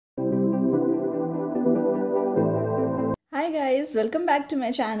Hi guys, welcome back to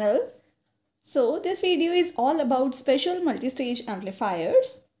my channel. So this video is all about special multi-stage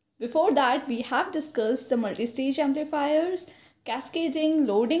amplifiers. Before that, we have discussed the multi-stage amplifiers, cascading,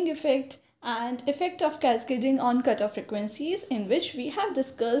 loading effect, and effect of cascading on cutoff frequencies, in which we have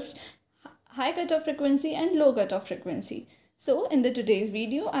discussed high cutoff frequency and low cutoff frequency. So in today's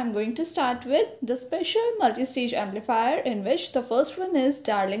video, I'm going to start with the special multi-stage amplifier, in which the first one is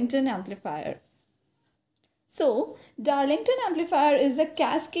Darlington Amplifier. So, Darlington Amplifier is a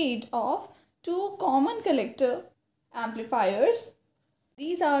cascade of two common collector amplifiers.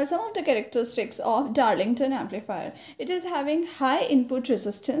 These are some of the characteristics of Darlington Amplifier. It is having high input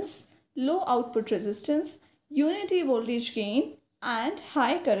resistance, low output resistance, unity voltage gain, and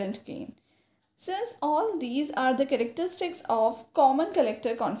high current gain. Since all these are the characteristics of common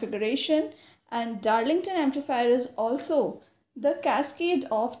collector configuration, and Darlington Amplifier is also the cascade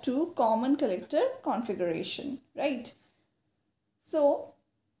of two common collector configuration, right? So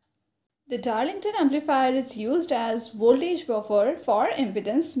the Darlington amplifier is used as voltage buffer for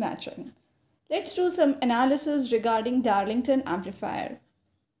impedance matching. Let's do some analysis regarding Darlington amplifier.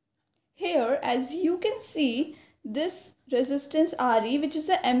 Here, as you can see, this resistance Re, which is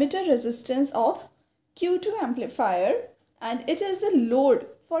the emitter resistance of Q2 amplifier, and it is a load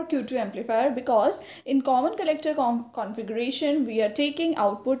for Q2 amplifier because in common collector configuration we are taking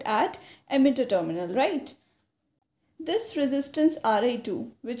output at emitter terminal, right? This resistance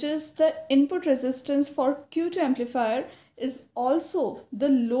Ra2, which is the input resistance for Q2 amplifier, is also the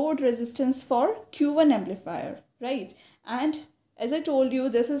load resistance for Q1 amplifier, right? And as I told you,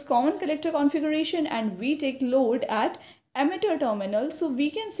 this is common collector configuration and we take load at emitter terminal, so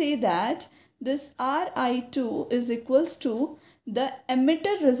we can say that this Ri2 is equals to the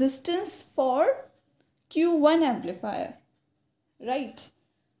emitter resistance for Q1 amplifier, right?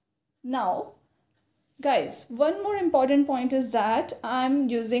 Now guys, one more important point is that I'm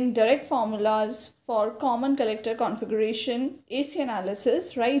using direct formulas for common collector configuration AC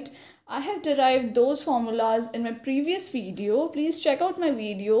analysis, right? I have derived those formulas in my previous video. Please check out my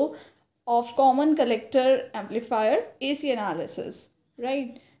video of common collector amplifier AC analysis,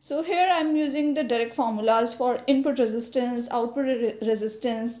 right? So here I'm using the direct formulas for input resistance, output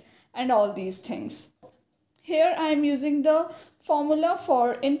resistance, and all these things. Here I'm using the formula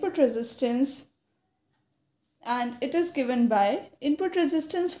for input resistance, and it is given by input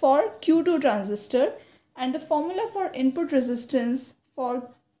resistance for Q2 transistor, and the formula for input resistance for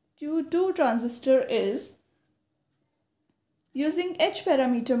Q2 transistor is, using H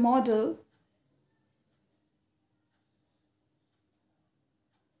parameter model,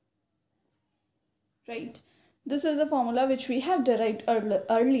 right? This is a formula which we have derived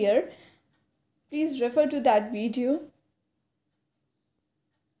earlier. Please refer to that video.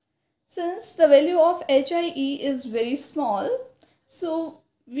 Since the value of HIE is very small, so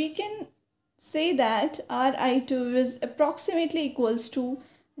we can say that Ri2 is approximately equals to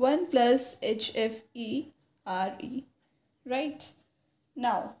 1 plus HFE Re, right?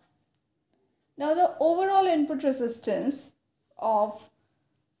 Now the overall input resistance of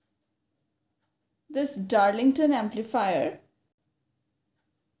this Darlington amplifier,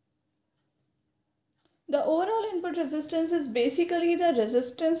 the overall input resistance is basically the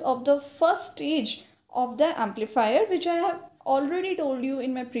resistance of the first stage of the amplifier, which I have already told you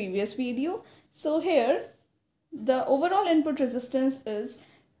in my previous video. So here the overall input resistance is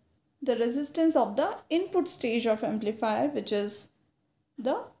the resistance of the input stage of amplifier, which is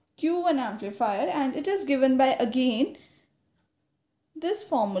the Q1 amplifier, and it is given by again this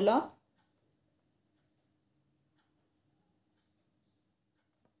formula.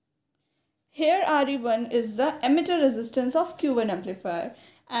 Here Re1 is the emitter resistance of Q1 amplifier,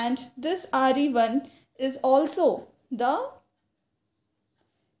 and this Re1 is also the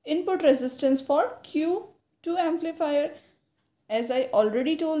input resistance for Q2 amplifier, as I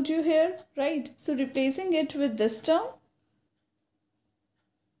already told you here, right? So replacing it with this term,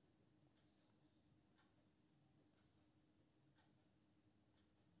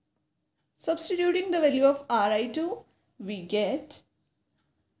 substituting the value of Ri2, we get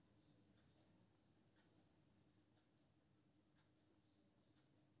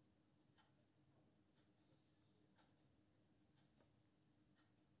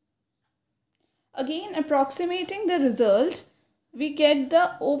again approximating the result, we get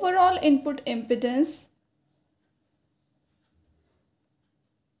the overall input impedance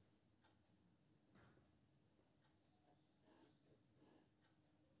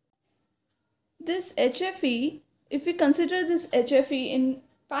this HFE. If we consider this HFE in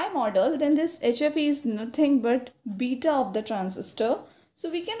pi model, then this HFE is nothing but beta of the transistor. So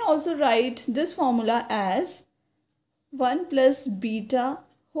we can also write this formula as 1 plus beta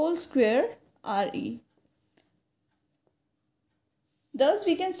whole square Re. Thus,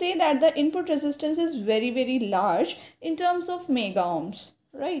 we can say that the input resistance is very large in terms of mega ohms,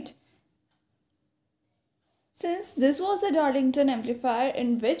 right? Since this was a Darlington amplifier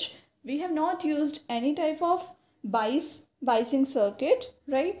in which we have not used any type of biasing circuit,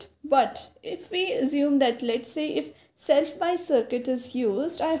 right? But if we assume that, let's say if self-bias circuit is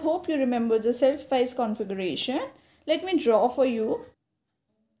used, I hope you remember the self-bias configuration. Let me draw for you.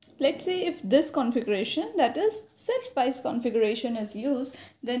 Let's say if this configuration, that is self-bias configuration, is used,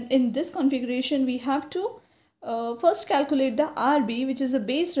 then in this configuration we have to first calculate the RB, which is a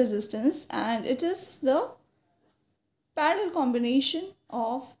base resistance, and it is the parallel combination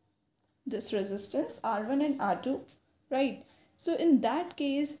of this resistance R1 and R2, right? So in that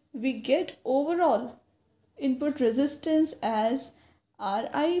case we get overall input resistance as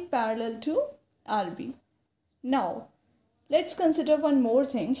Ri parallel to Rb. Now let's consider one more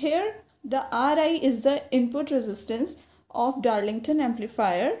thing. Here the Ri is the input resistance of Darlington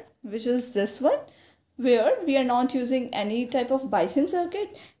amplifier, which is this one, where we are not using any type of biasing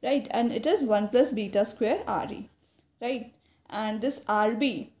circuit, right? And it is 1 plus beta square Re, right? And this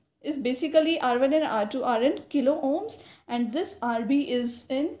Rb is basically R1 and R2 are in kilo ohms, and this Rb is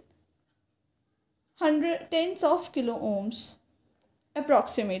in tens of kilo ohms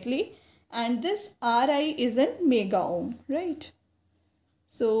approximately, and this Ri is in mega ohm, right?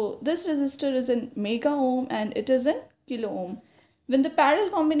 So this resistor is in mega ohm and it is in kilo ohm. When the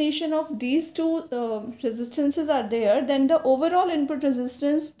parallel combination of these two resistances are there, then the overall input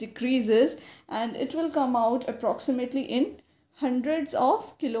resistance decreases and it will come out approximately in hundreds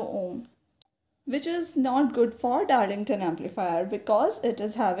of kilo ohm, which is not good for Darlington amplifier because it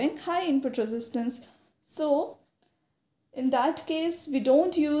is having high input resistance. So in that case, we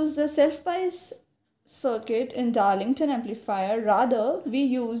don't use the self-bias circuit in Darlington amplifier. Rather, we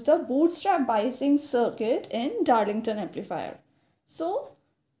use the bootstrap biasing circuit in Darlington amplifier. So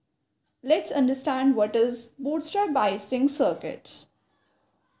let's understand what is bootstrap biasing circuit.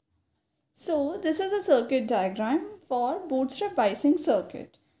 So this is a circuit diagram for bootstrap biasing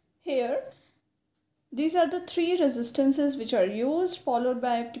circuit. Here, these are the three resistances which are used, followed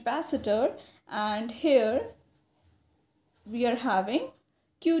by a capacitor, and here we are having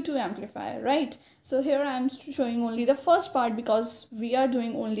Q2 amplifier, right? So here I am showing only the first part because we are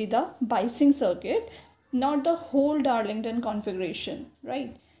doing only the biasing circuit, not the whole Darlington configuration,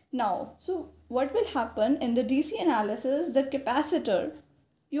 right? Now, so what will happen in the DC analysis, the capacitor,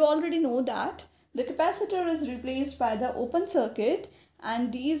 you already know that the capacitor is replaced by the open circuit,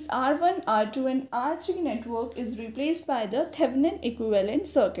 and these R1, R2 and R3 network is replaced by the Thevenin equivalent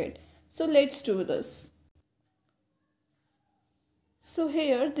circuit. So let's do this. So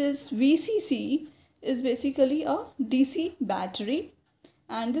here this VCC is basically a DC battery,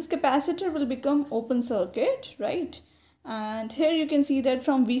 and this capacitor will become open circuit, right? And here you can see that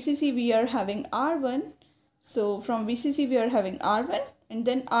from VCC we are having R1. So from VCC we are having R1 and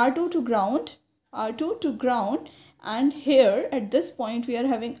then R2 to ground, and here at this point we are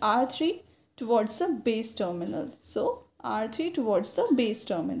having R3 towards the base terminal. So R3 towards the base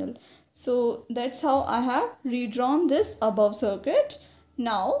terminal. So that's how I have redrawn this above circuit.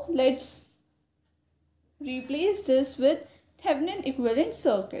 Now let's replace this with Thevenin equivalent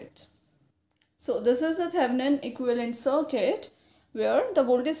circuit. So this is a Thevenin equivalent circuit where the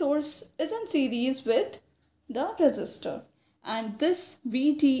voltage source is in series with the resistor, and this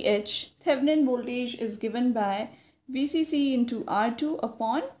VTH Thevenin voltage is given by VCC into R2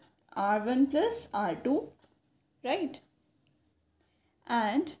 upon R1 plus R2, right?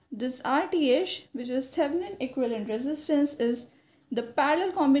 And this RTH, which is Thevenin equivalent resistance, is the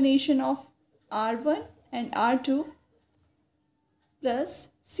parallel combination of R1 and R2 plus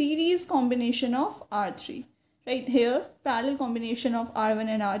series combination of R3, right? Here parallel combination of R1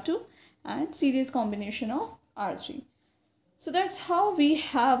 and R2 and series combination of R3. So that's how we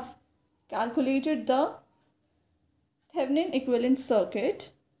have calculated the Thevenin equivalent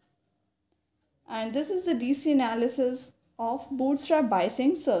circuit, and this is the DC analysis of bootstrap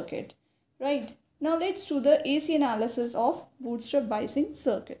biasing circuit, right? Now let's do the AC analysis of bootstrap biasing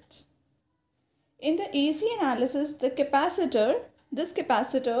circuit. In the AC analysis, this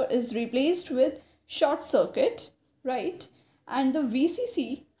capacitor is replaced with short circuit, right? And the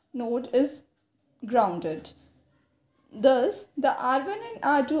VCC node is grounded. Thus, the R1 and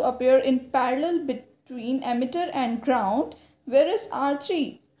R2 appear in parallel between emitter and ground, whereas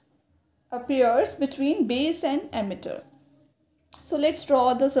R3 appears between base and emitter. So let's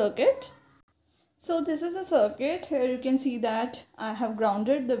draw the circuit. So this is a circuit. Here you can see that I have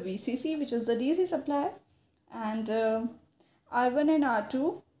grounded the VCC, which is the DC supply, and R1 and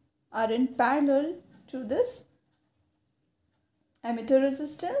R2 are in parallel to this emitter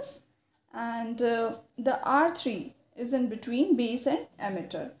resistance, and the R3 is in between base and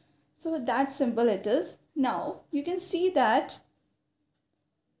emitter. So that simple it is. Now you can see that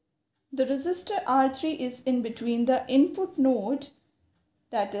the resistor R3 is in between the input node,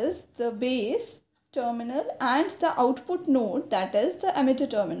 that is the base terminal, and the output node, that is the emitter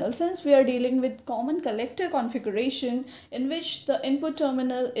terminal. Since we are dealing with common collector configuration in which the input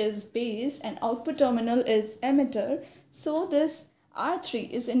terminal is base and output terminal is emitter, so this R3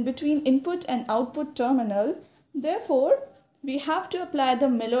 is in between input and output terminal. Therefore, we have to apply the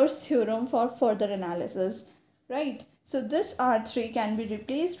Miller's theorem for further analysis, right? So this R3 can be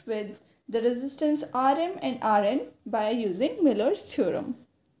replaced with the resistance Rm and Rn by using Miller's theorem.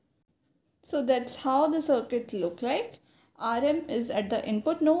 So that's how the circuit look like. Rm is at the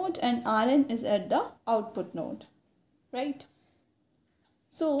input node and Rn is at the output node, right?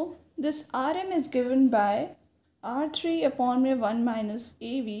 So this Rm is given by R3 upon 1 minus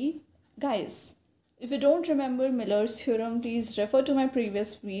AV. Guys, if you don't remember Miller's theorem, please refer to my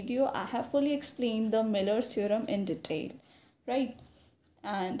previous video. I have fully explained the Miller's theorem in detail, right?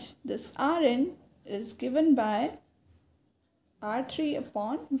 And this Rn is given by R3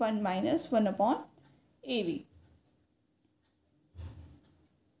 upon 1 minus 1 upon AV.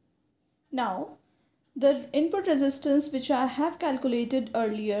 Now, the input resistance which I have calculated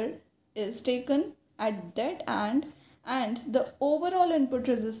earlier is taken at that end, and the overall input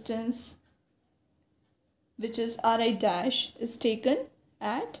resistance, which is Ri dash, is taken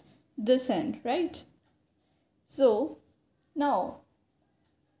at this end, right? So now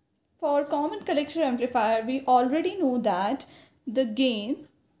for common collector amplifier, we already know that the gain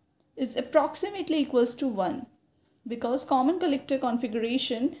is approximately equals to 1, because common collector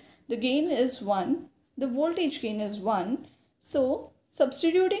configuration, the gain is 1, the voltage gain is 1. So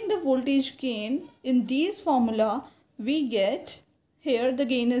substituting the voltage gain in these formula, we get here the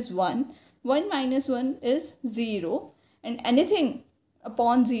gain is 1, 1 minus 1 is 0, and anything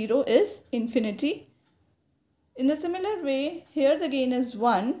upon 0 is infinity. In the similar way, here the gain is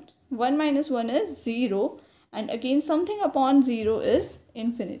 1, 1 minus 1 is 0, and again something upon 0 is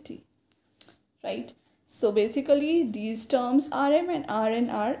infinity, right? So basically these terms Rm and Rn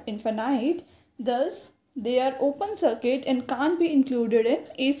are infinite, thus they are open circuit and can't be included in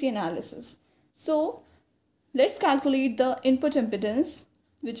AC analysis. So let's calculate the input impedance,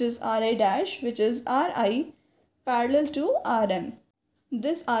 which is Ri dash, which is Ri parallel to Rm.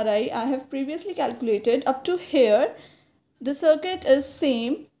 This Ri I have previously calculated. Up to here the circuit is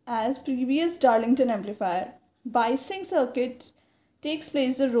same as previous Darlington amplifier. Biasing circuit takes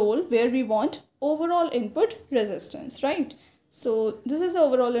place the role where we want overall input resistance, right? So this is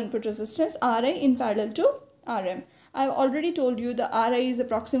overall input resistance Ri in parallel to Rm. I have already told you the Ri is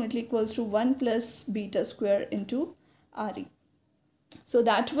approximately equals to 1 plus beta square into Re. So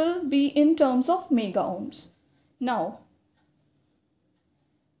that will be in terms of mega ohms. Now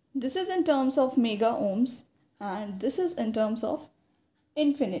this is in terms of mega ohms and this is in terms of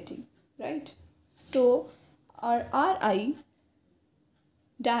infinity, right? So our Ri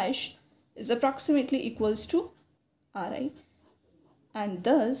dash is approximately equals to Ri, and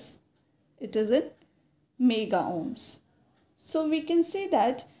thus it is in mega ohms. So we can say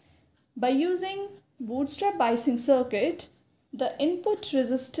that by using bootstrap biasing circuit, the input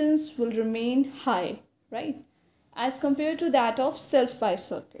resistance will remain high, right, as compared to that of self-biased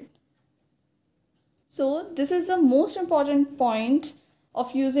circuit. So this is the most important point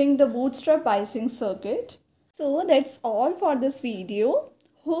of using the bootstrap biasing circuit. So that's all for this video.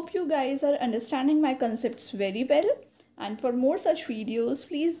 Hope you guys are understanding my concepts very well. And for more such videos,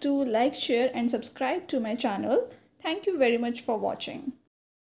 please do like, share and subscribe to my channel. Thank you very much for watching.